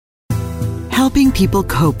helping people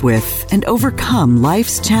cope with and overcome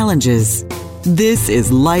life's challenges. This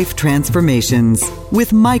is Life Transformations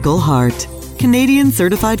with Michael Hart, Canadian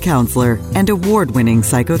Certified Counselor and Award-winning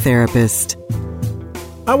psychotherapist.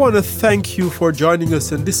 I want to thank you for joining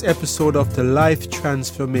us in this episode of the Life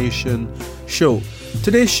Transformation Show.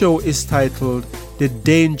 Today's show is titled The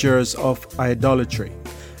Dangers of Idolatry.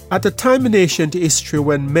 At a time in ancient history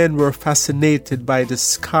when men were fascinated by the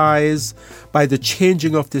skies, by the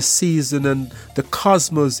changing of the season and the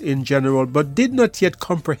cosmos in general, but did not yet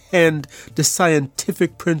comprehend the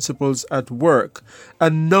scientific principles at work, a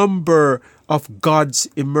number of gods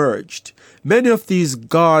emerged. Many of these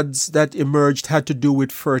gods that emerged had to do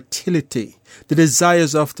with fertility, the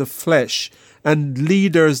desires of the flesh, and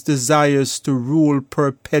leaders' desires to rule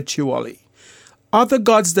perpetually. Other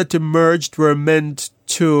gods that emerged were meant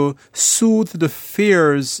to soothe the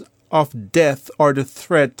fears of death or the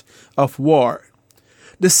threat of war.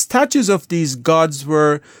 The statues of these gods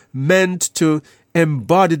were meant to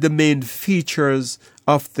embody the main features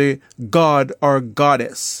of the god or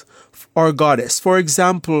goddess. For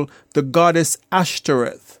example, the goddess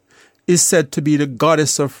Ashtoreth is said to be the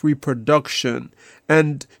goddess of reproduction,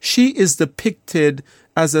 and she is depicted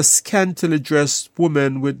as a scantily dressed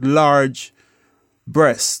woman with large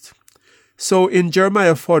breasts. So in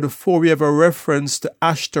Jeremiah 44, we have a reference to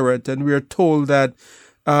Ashtoreth, and we are told that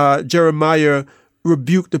Jeremiah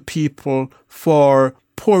rebuked the people for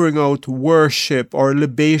pouring out worship or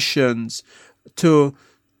libations to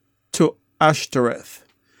Ashtoreth.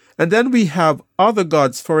 And then we have other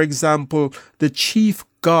gods. For example, the chief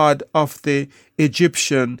god of the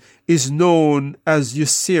Egyptian is known as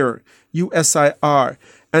Usir, U-S-I-R.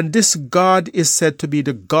 And this god is said to be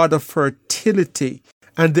the god of fertility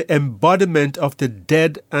and the embodiment of the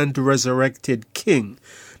dead and resurrected king.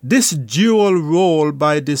 This dual role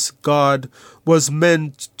by this god was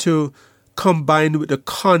meant to combine with the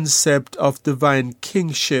concept of divine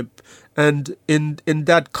kingship. And in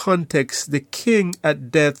that context, the king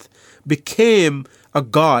at death became a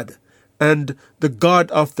god, and the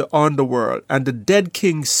god of the underworld. And the dead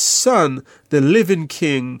king's son, the living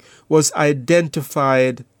king, was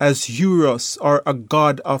identified as Urus, or a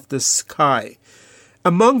god of the sky.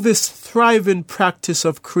 Among this thriving practice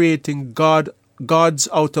of creating gods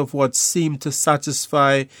out of what seemed to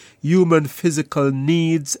satisfy human physical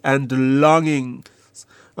needs and longings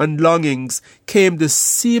came the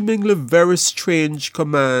seemingly very strange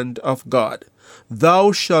command of God.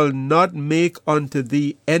 Thou shalt not make unto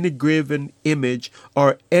thee any graven image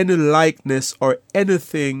or any likeness or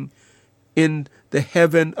anything in the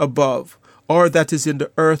heaven above, or that is in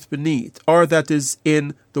the earth beneath, or that is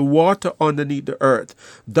in the water underneath the earth.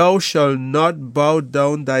 Thou shalt not bow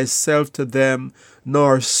down thyself to them,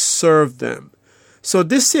 nor serve them. So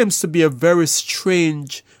this seems to be a very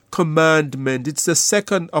strange commandment. It's the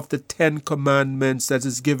second of the 10 commandments that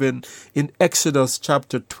is given in Exodus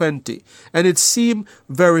chapter 20. And it seemed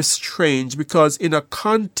very strange because in a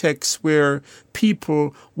context where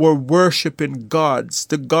people were worshiping gods,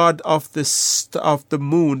 the god of the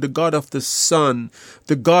moon, the god of the sun,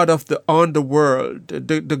 the god of the underworld,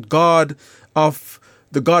 the god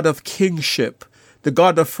of kingship, the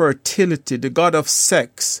god of fertility, the god of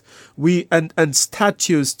sex, and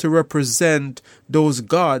statues to represent those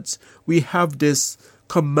gods, we have this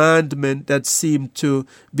commandment that seemed to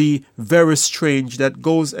be very strange, that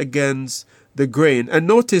goes against the grain. And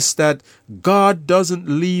notice that God doesn't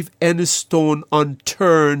leave any stone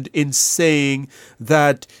unturned in saying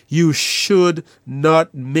that you should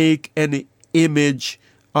not make any image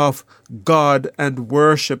of God and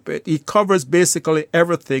worship it. He covers basically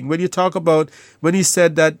everything. When he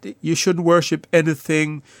said that you shouldn't worship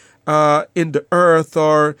anything in the earth,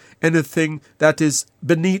 or anything that is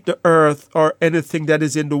beneath the earth, or anything that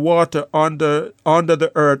is in the water under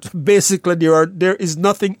the earth, basically there is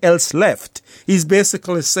nothing else left. He's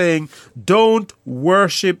basically saying, don't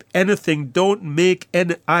worship anything, don't make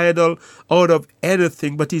any idol out of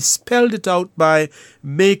anything. But he spelled it out by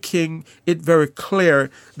making it very clear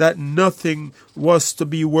that nothing was to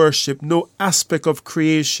be worshipped. No aspect of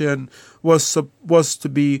creation was to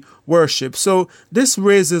be worshipped. So this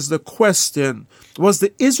raises the question, was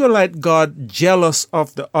the Israelite God jealous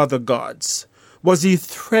of the other gods? Was he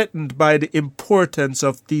threatened by the importance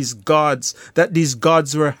of these gods that these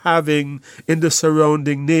gods were having in the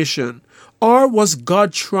surrounding nation? Or was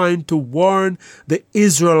God trying to warn the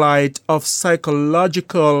Israelite of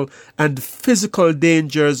psychological and physical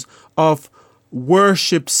dangers of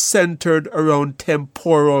worship centered around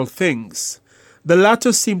temporal things? The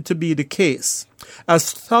latter seemed to be the case,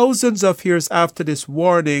 as thousands of years after this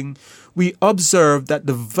warning, we observe that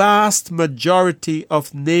the vast majority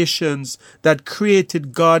of nations that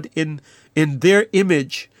created God in their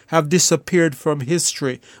image have disappeared from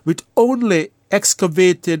history, with only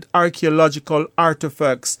excavated archaeological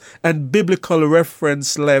artifacts and biblical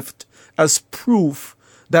reference left as proof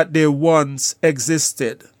that they once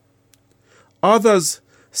existed. Others,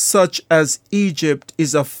 such as Egypt,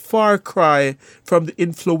 is a far cry from the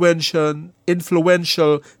influential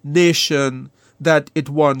nation that it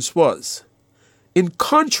once was. In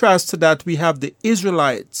contrast to that, we have the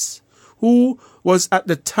Israelites, who was at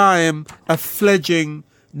the time a fledgling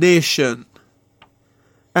nation,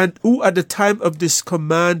 and who at the time of this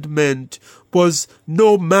commandment was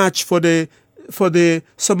no match for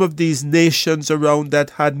some of these nations around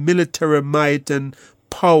that had military might and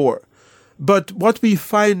power. But what we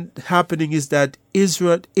find happening is that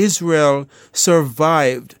Israel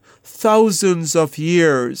survived thousands of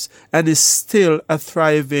years and is still a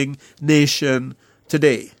thriving nation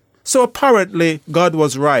today. So apparently God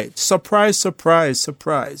was right. Surprise, surprise,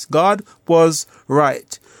 surprise. God was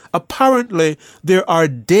right. Apparently there are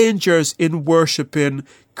dangers in worshiping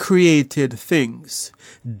created things.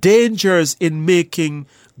 Dangers in making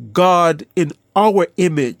God in our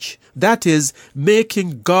image. That is,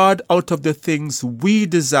 making God out of the things we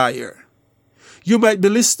desire. You might be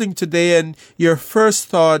listening today and your first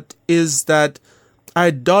thought is that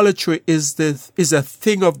idolatry is a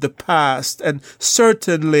thing of the past and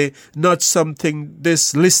certainly not something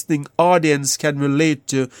this listening audience can relate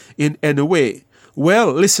to in any way.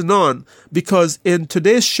 Well, listen on, because in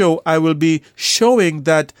today's show I will be showing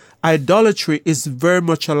that idolatry is very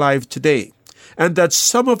much alive today, and that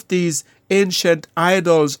some of these ancient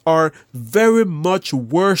idols are very much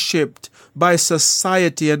worshipped by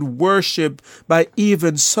society and worshipped by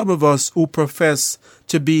even some of us who profess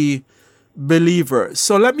to be believers.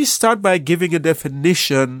 So let me start by giving a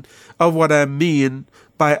definition of what I mean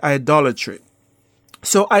by idolatry.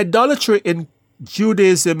 So idolatry in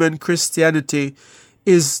Judaism and Christianity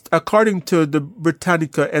is, according to the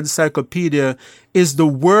Britannica Encyclopedia, is the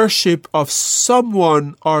worship of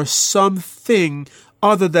someone or something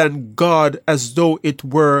other than God as though it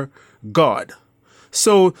were God.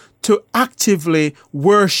 So to actively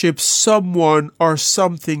worship someone or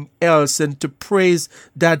something else and to praise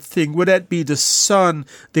that thing, whether it be the sun,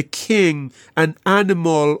 the king, an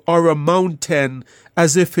animal, or a mountain,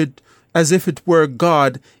 as if it were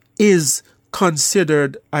God, is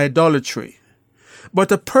considered idolatry.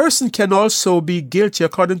 But a person can also be guilty,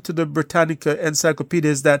 according to the Britannica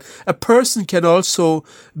Encyclopedia, is that a person can also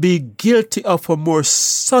be guilty of a more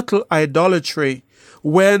subtle idolatry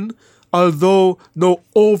when, although no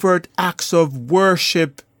overt acts of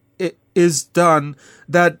worship is done,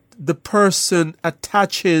 that the person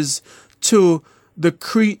attaches to the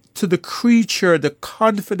creature the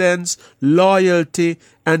confidence, loyalty,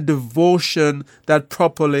 and devotion that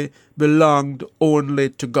properly belonged only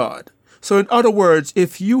to God. So in other words,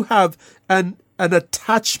 if you have an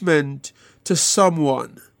attachment to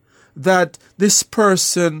someone, that this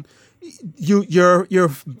person, you're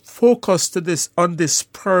focused on this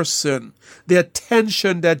person, the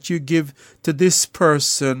attention that you give to this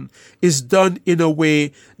person is done in a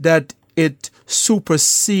way that it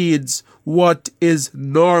supersedes what is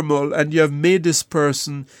normal, and you have made this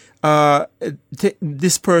person to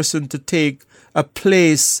take a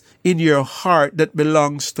place in your heart that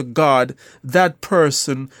belongs to God, that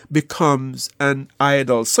person becomes an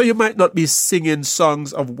idol. So you might not be singing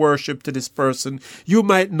songs of worship to this person. You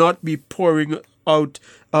might not be pouring out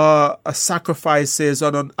sacrifices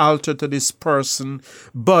on an altar to this person,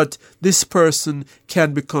 but this person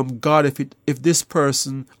can become God if this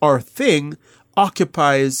person or thing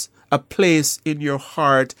occupies a place in your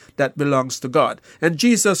heart that belongs to God. And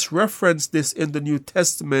Jesus referenced this in the New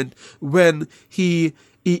Testament when he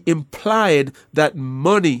implied that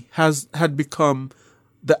money had become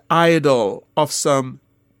the idol of some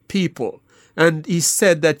people. And he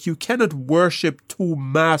said that you cannot worship two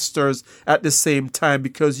masters at the same time,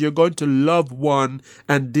 because you're going to love one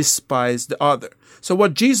and despise the other. So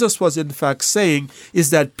what Jesus was in fact saying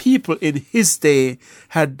is that people in his day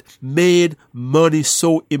had made money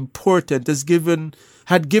so important,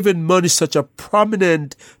 had given money such a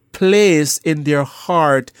prominent place in their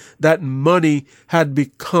heart, that money had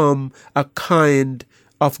become a kind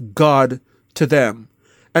of God to them.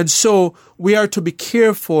 And so we are to be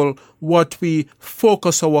careful what we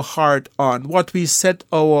focus our heart on, what we set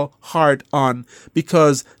our heart on,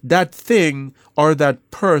 because that thing or that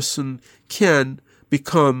person can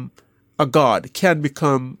become a god, can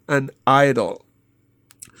become an idol.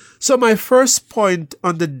 So my first point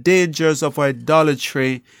on the dangers of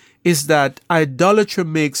idolatry is that idolatry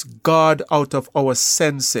makes God out of our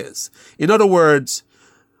senses. In other words,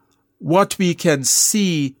 what we can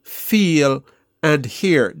see, feel, and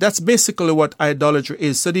hear. That's basically what idolatry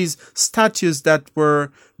is. So these statues that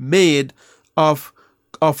were made of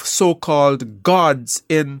so-called gods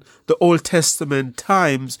in the Old Testament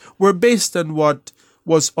times were based on what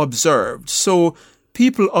was observed. So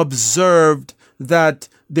people observed that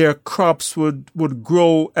their crops would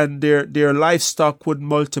grow and their livestock would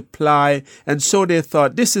multiply. And so they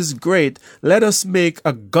thought, this is great. Let us make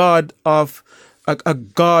a god of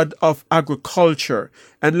agriculture,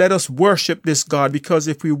 and let us worship this God, because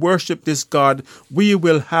if we worship this God, we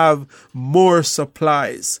will have more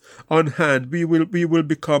supplies on hand. We will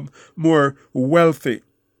become more wealthy.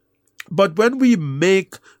 But when we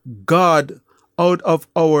make God out of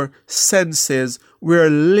our senses, we're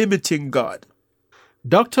limiting God.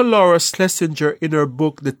 Dr. Laura Schlesinger, in her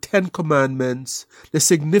book, The 10 Commandments, The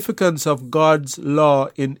Significance of God's Law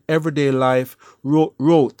in Everyday Life,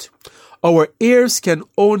 wrote, our ears can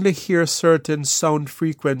only hear certain sound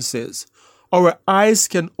frequencies. Our eyes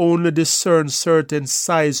can only discern certain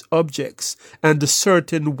size objects and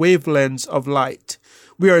certain wavelengths of light.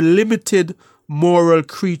 We are limited moral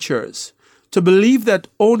creatures. To believe that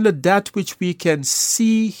only that which we can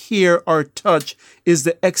see, hear, or touch is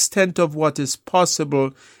the extent of what is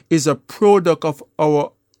possible is a product of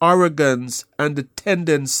our arrogance and the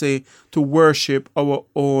tendency to worship our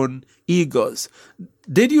own egos.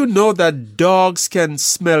 Did you know that dogs can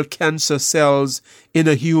smell cancer cells in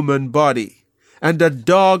a human body? And the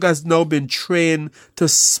dog has now been trained to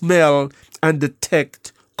smell and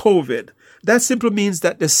detect COVID. That simply means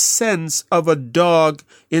that the sense of a dog,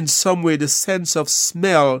 in some way, the sense of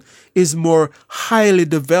smell, is more highly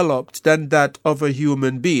developed than that of a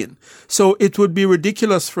human being. So it would be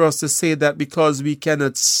ridiculous for us to say that because we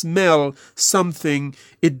cannot smell something,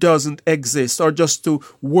 it doesn't exist, or just to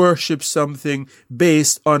worship something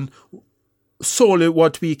based on solely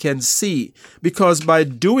what we can see. Because by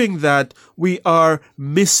doing that, we are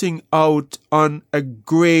missing out on a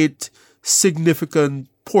great, significant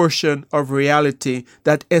portion of reality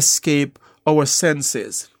that escape our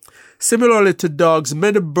senses. Similarly to dogs,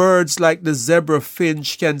 many birds like the zebra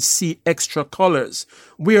finch can see extra colors.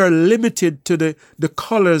 We are limited to the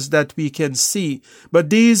colors that we can see. But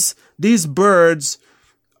these birds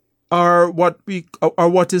are what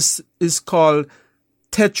is called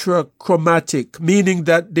tetrachromatic, meaning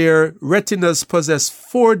that their retinas possess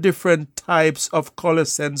 4 different types of color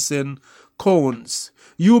sensing cones.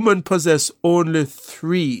 Humans possess only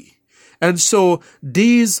 3. And so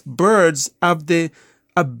these birds have the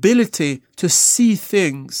ability to see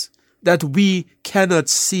things that we cannot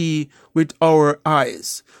see with our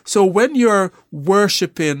eyes. So when you're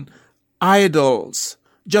worshiping idols,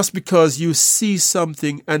 just because you see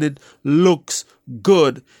something and it looks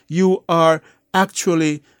good, you are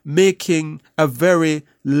actually making a very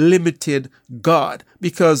limited God,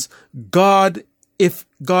 because if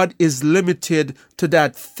God is limited to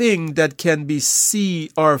that thing that can be seen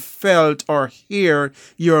or felt or hear,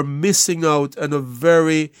 you're missing out on a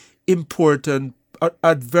very important,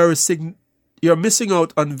 you're missing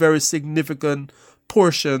out on very significant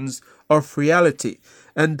portions of reality.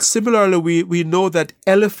 And similarly, we know that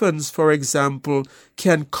elephants, for example,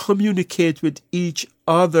 can communicate with each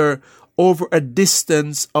other over a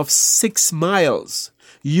distance of 6 miles.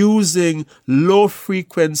 Using low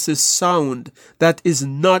frequency sound that is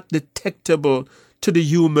not detectable to the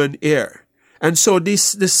human ear. And so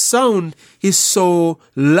this sound is so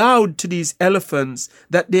loud to these elephants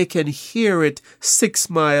that they can hear it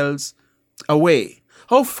 6 miles away.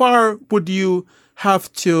 How loud would you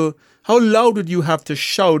have to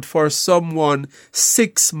shout for someone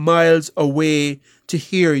 6 miles away to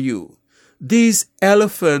hear you? These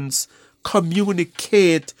elephants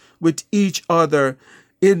communicate with each other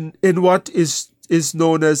in what is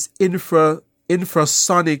known as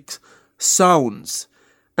infrasonic sounds.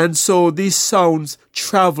 And so these sounds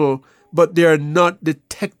travel, but they are not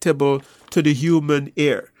detectable to the human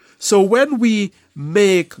ear. So when we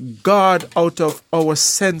make God out of our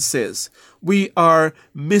senses, we are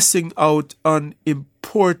missing out on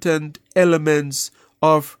important elements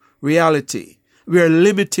of reality. We are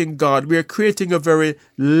limiting God. We are creating a very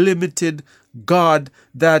limited God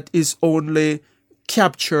that is only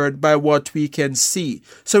captured by what we can see.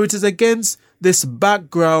 So it is against this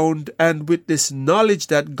background and with this knowledge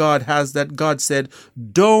that God has, that God said,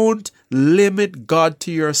 don't limit God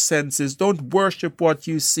to your senses. Don't worship what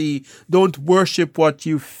you see. Don't worship what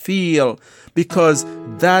you feel, because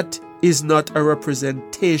that is not a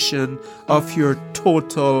representation of your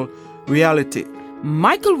total reality.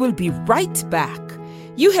 Michael will be right back.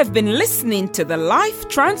 You have been listening to the Life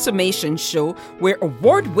Transformation Show, where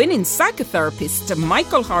award-winning psychotherapist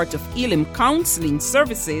Michael Hart of Elim Counseling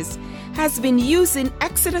Services has been using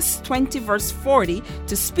Exodus 20 verse 40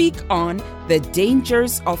 to speak on the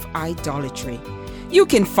dangers of idolatry. You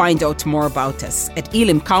can find out more about us at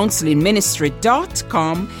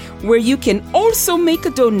elimcounselingministry.com, where you can also make a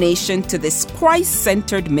donation to this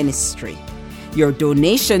Christ-centered ministry. Your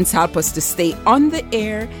donations help us to stay on the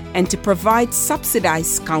air and to provide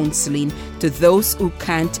subsidized counseling to those who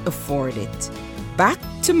can't afford it. Back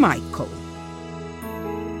to Michael.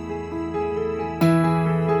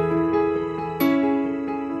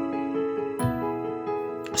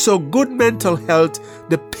 So good mental health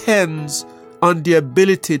depends on the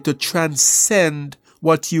ability to transcend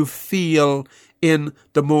what you feel in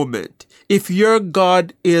the moment. If your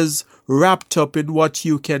God is wrapped up in what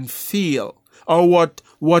you can feel, or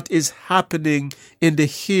what is happening in the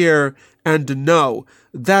here and now,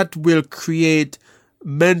 that will create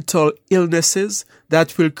mental illnesses,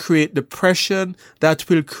 that will create depression, that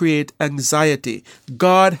will create anxiety.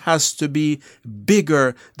 God has to be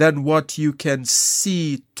bigger than what you can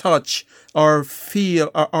see, touch, or feel,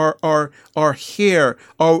 or hear,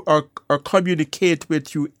 or communicate with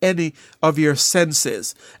through any of your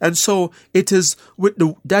senses. And so it is with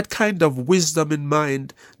that kind of wisdom in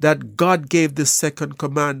mind that God gave the second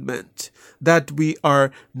commandment, that we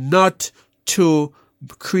are not to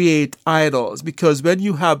create idols, because when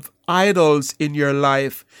you have idols in your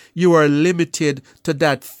life, you are limited to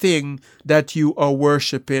that thing that you are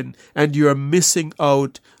worshiping, and you are missing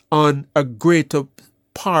out on a greater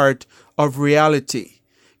part of reality.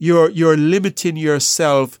 You're limiting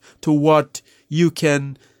yourself to what you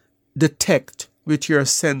can detect with your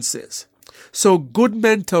senses. So good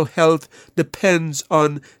mental health depends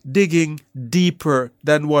on digging deeper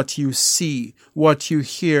than what you see, what you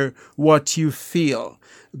hear, what you feel.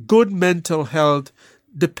 Good mental health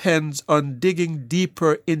depends on digging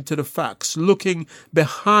deeper into the facts, looking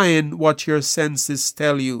behind what your senses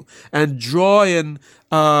tell you, and draw in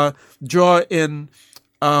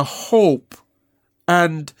hope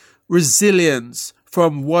and resilience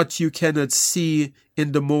from what you cannot see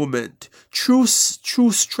in the moment. True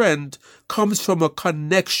strength comes from a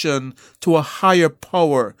connection to a higher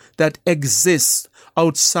power that exists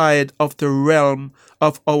outside of the realm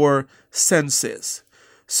of our senses.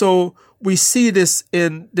 So we see this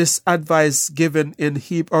in this advice given in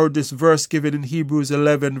this verse given in Hebrews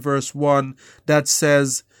 11 verse 1 that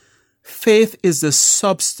says, faith is the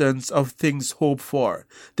substance of things hoped for,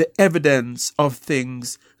 the evidence of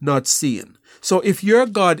things not seen. So if your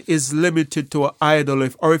God is limited to an idol,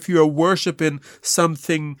 or if you are worshiping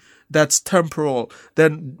something that's temporal,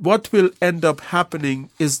 then what will end up happening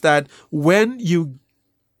is that when you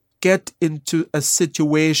get into a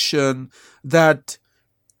situation that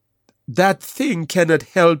thing cannot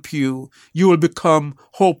help you, you will become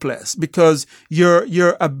hopeless, because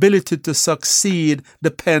your ability to succeed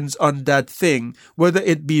depends on that thing, whether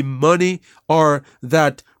it be money or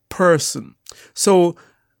that person. So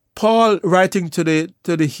Paul, writing to the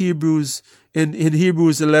Hebrews in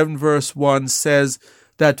Hebrews 11 verse 1, says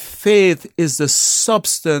that faith is the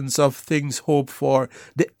substance of things hoped for,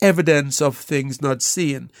 the evidence of things not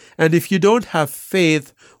seen. And if you don't have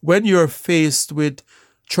faith when you're faced with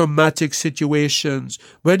traumatic situations,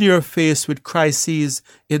 when you're faced with crises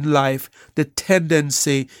in life, the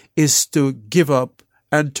tendency is to give up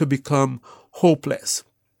and to become hopeless.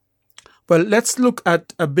 Well, let's look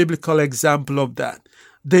at a biblical example of that.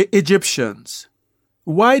 The Egyptians.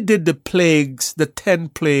 Why did the 10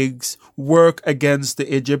 plagues, work against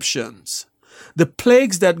the Egyptians? The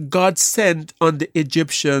plagues that God sent on the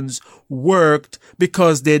Egyptians worked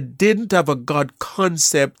because they didn't have a God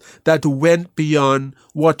concept that went beyond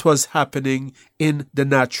what was happening in the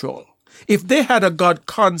natural. If they had a God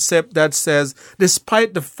concept that says,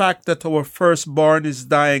 despite the fact that our firstborn is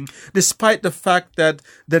dying, despite the fact that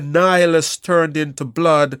the Nile has turned into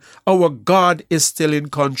blood, our God is still in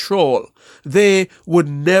control, they would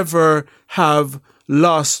never have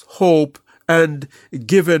lost hope and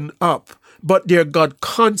given up. But their God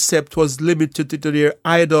concept was limited to their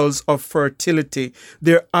idols of fertility,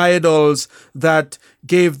 their idols that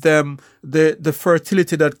gave them the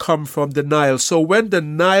fertility that come from the Nile. So when the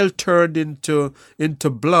Nile turned into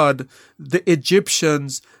blood, the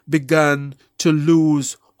Egyptians began to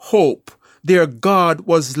lose hope. Their God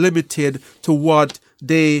was limited to what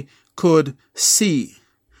they could see.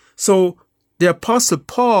 So the Apostle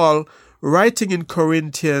Paul, writing in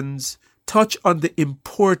Corinthians, touch on the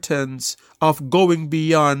importance of going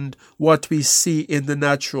beyond what we see in the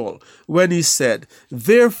natural when he said,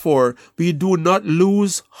 "Therefore we do not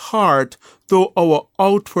lose heart, though our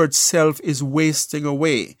outward self is wasting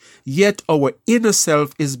away, yet our inner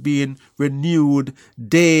self is being renewed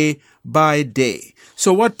day by day."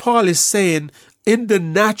 So what Paul is saying, in the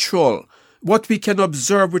natural, what we can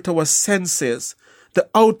observe with our senses, the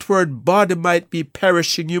outward body might be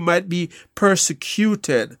perishing, you might be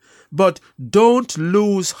persecuted, but don't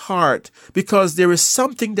lose heart, because there is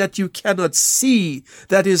something that you cannot see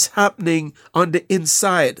that is happening on the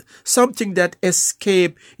inside, something that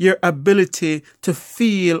escapes your ability to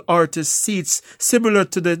feel or to see. It's similar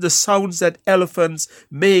to the sounds that elephants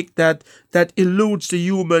make that eludes the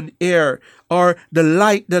human ear, or the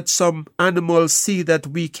light that some animals see that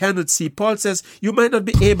we cannot see. Paul says you might not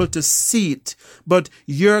be able to see it, but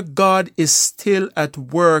your God is still at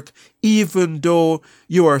work, even though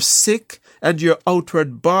you are sick and your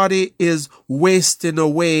outward body is wasting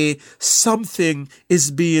away. Something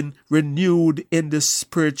is being renewed in the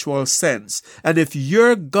spiritual sense. And if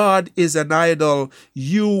your God is an idol,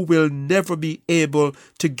 you will never be able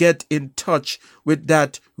to get in touch with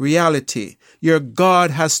that reality. Your God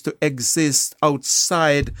has to exist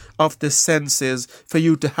outside of the senses for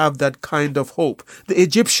you to have that kind of hope. The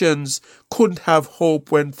Egyptians couldn't have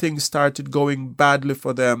hope when things started going badly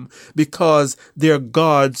for them, because their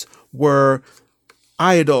gods were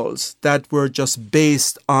idols that were just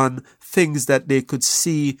based on things that they could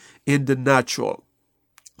see in the natural.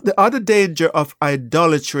 The other danger of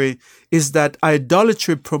idolatry is that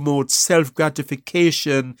idolatry promotes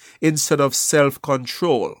self-gratification instead of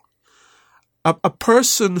self-control. A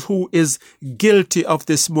person who is guilty of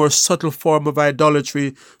this more subtle form of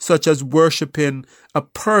idolatry, such as worshiping a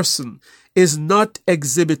person, is not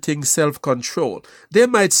exhibiting self-control. They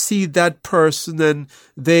might see that person and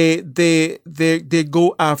they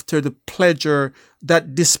go after the pleasure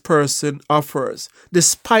that this person offers,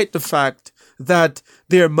 despite the fact that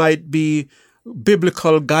there might be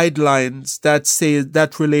biblical guidelines that say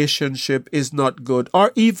that relationship is not good,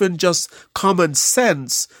 or even just common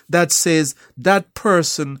sense that says that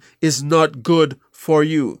person is not good for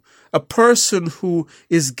you. A person who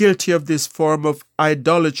is guilty of this form of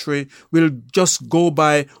idolatry will just go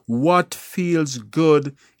by what feels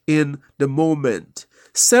good in the moment.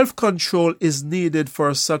 Self-control is needed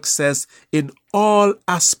for success in all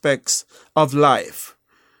aspects of life.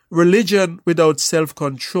 Religion without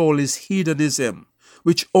self-control is hedonism,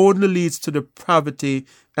 which only leads to depravity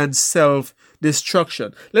and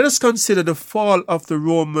self-destruction. Let us consider the fall of the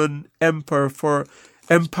Roman Empire,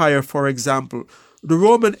 for example. The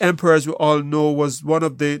Roman Emperor, as we all know, was one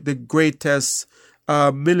of the greatest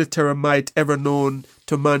military might ever known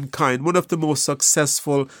to mankind, one of the most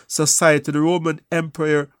successful society. The Roman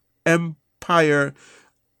Empire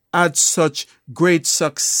had such great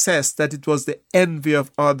success that it was the envy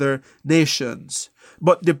of other nations.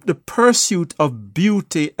 But the pursuit of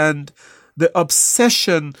beauty and the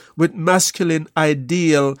obsession with masculine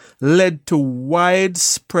ideal led to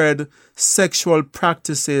widespread sexual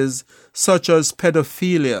practices such as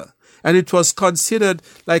pedophilia. And it was considered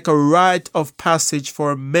like a rite of passage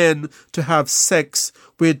for men to have sex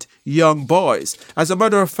with young boys. As a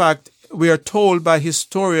matter of fact, we are told by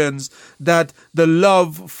historians that the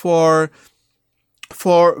love for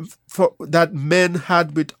that men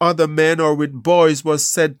had with other men or with boys was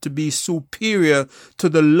said to be superior to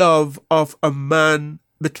the love of a man,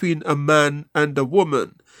 between a man and a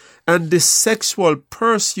woman. And this sexual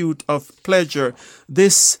pursuit of pleasure,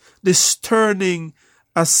 this turning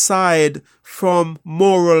aside from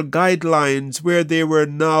moral guidelines where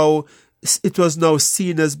it was now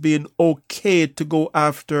seen as being okay to go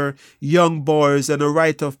after young boys, and a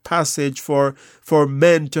rite of passage for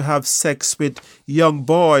men to have sex with young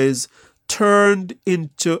boys, turned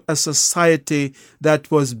into a society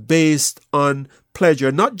that was based on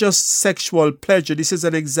pleasure. Not just sexual pleasure, this is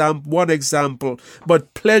one example,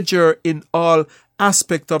 but pleasure in all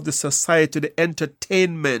aspects of the society, the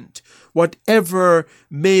entertainment, whatever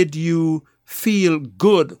made you feel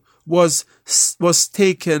good was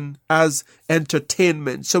taken as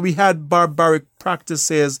entertainment. So we had barbaric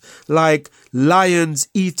practices like lions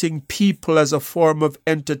eating people as a form of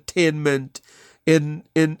entertainment in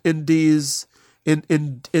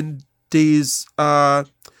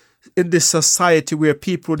this society where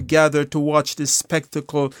people would gather to watch this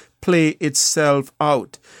spectacle play itself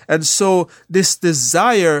out. And so this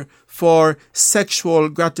desire for sexual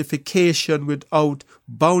gratification without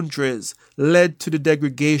boundaries led to the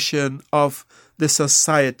degradation of the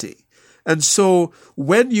society. And so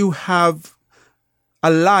when you have a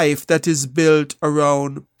life that is built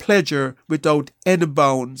around pleasure without any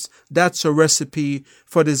bounds, that's a recipe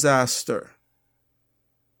for disaster.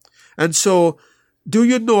 And so, do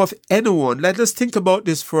you know of anyone, let us think about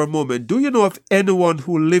this for a moment, do you know of anyone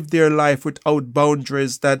who lived their life without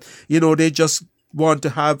boundaries, that, they just want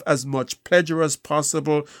to have as much pleasure as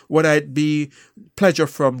possible, whether it be pleasure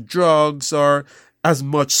from drugs or as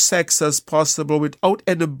much sex as possible without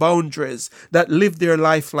any boundaries, that live their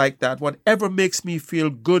life like that? Whatever makes me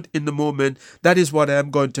feel good in the moment, that is what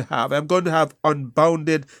I'm going to have. I'm going to have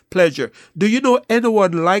unbounded pleasure. Do you know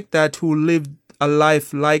anyone like that who lived a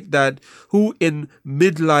life like that, who in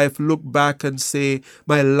midlife look back and say,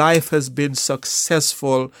 my life has been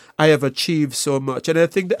successful, I have achieved so much? And I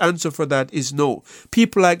think the answer for that is no.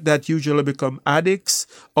 People like that usually become addicts,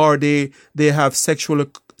 or they have sexually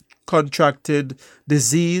contracted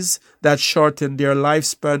disease that shortened their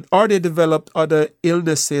lifespan, or they developed other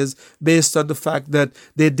illnesses based on the fact that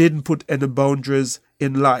they didn't put any boundaries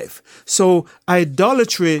in life. So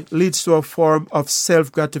idolatry leads to a form of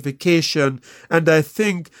self-gratification, and I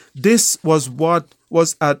think this was what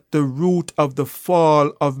was at the root of the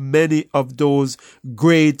fall of many of those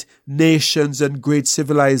great nations and great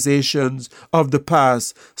civilizations of the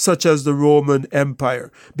past, such as the Roman Empire,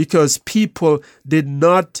 because people did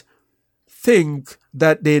not think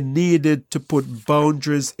that they needed to put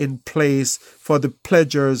boundaries in place for the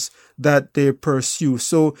pleasures that they pursue.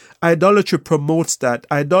 So idolatry promotes that.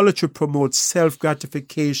 Idolatry promotes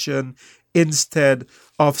self-gratification instead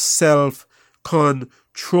of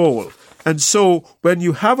self-control. And so when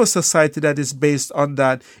you have a society that is based on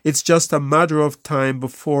that, it's just a matter of time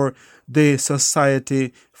before the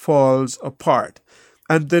society falls apart.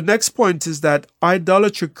 And the next point is that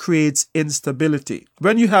idolatry creates instability.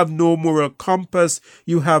 When you have no moral compass,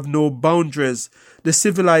 you have no boundaries, the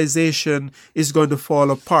civilization is going to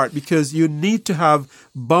fall apart, because you need to have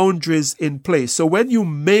boundaries in place. So when you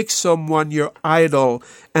make someone your idol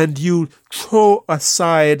and you throw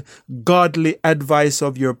aside godly advice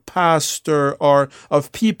of your pastor or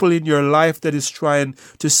of people in your life that is trying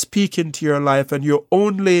to speak into your life, and your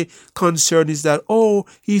only concern is that, oh,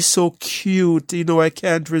 he's so cute, I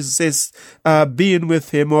can't resist being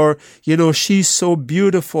with him, or, she's so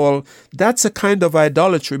beautiful, that's a kind of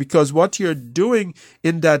idolatry, because what you're doing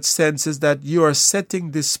in that sense is that you are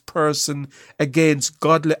setting this person against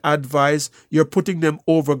godly advice. You're putting them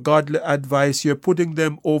over godly advice. You're putting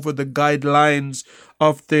them over the guidelines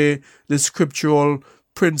of the scriptural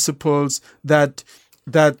principles that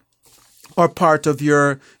are part of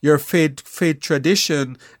your faith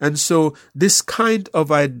tradition. And so this kind of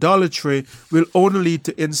idolatry will only lead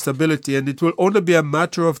to instability, and it will only be a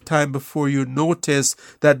matter of time before you notice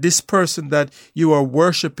that this person that you are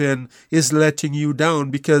worshiping is letting you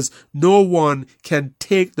down, because no one can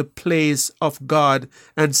take the place of God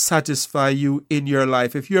and satisfy you in your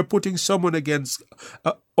life. If you're putting someone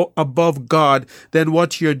above God, then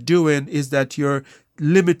what you're doing is that you're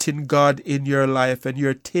limiting God in your life, and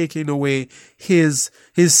you're taking away his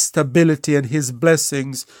stability and his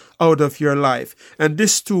blessings out of your life. And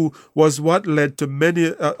this too was what led to many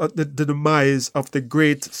the demise of the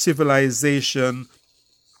great civilization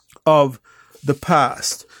of the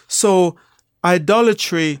past. So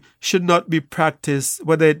idolatry should not be practiced,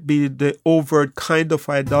 whether it be the overt kind of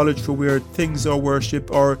idolatry where things are worshipped,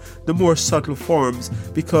 or the more subtle forms,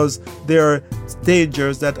 because there are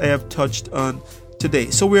dangers that I have touched on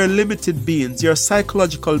today. So we are limited beings. There are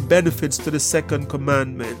psychological benefits to the second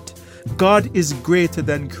commandment. God is greater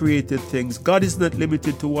than created things. God is not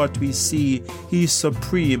limited to what we see. He is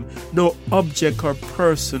supreme. No object or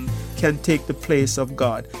person can take the place of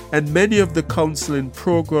God. And many of the counseling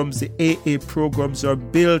programs, the AA programs, are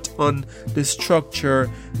built on the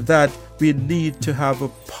structure that we need to have a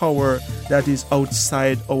power that is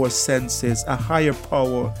outside our senses, a higher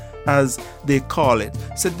power, as they call it.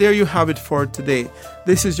 So there you have it for today.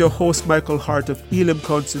 This is your host, Michael Hart of Elim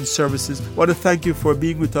Counseling Services. I want to thank you for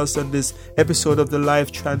being with us on this episode of the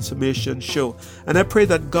Life Transformation Show. And I pray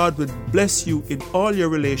that God would bless you in all your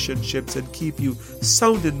relationships and keep you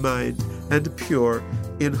sound in mind and pure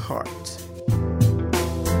in heart.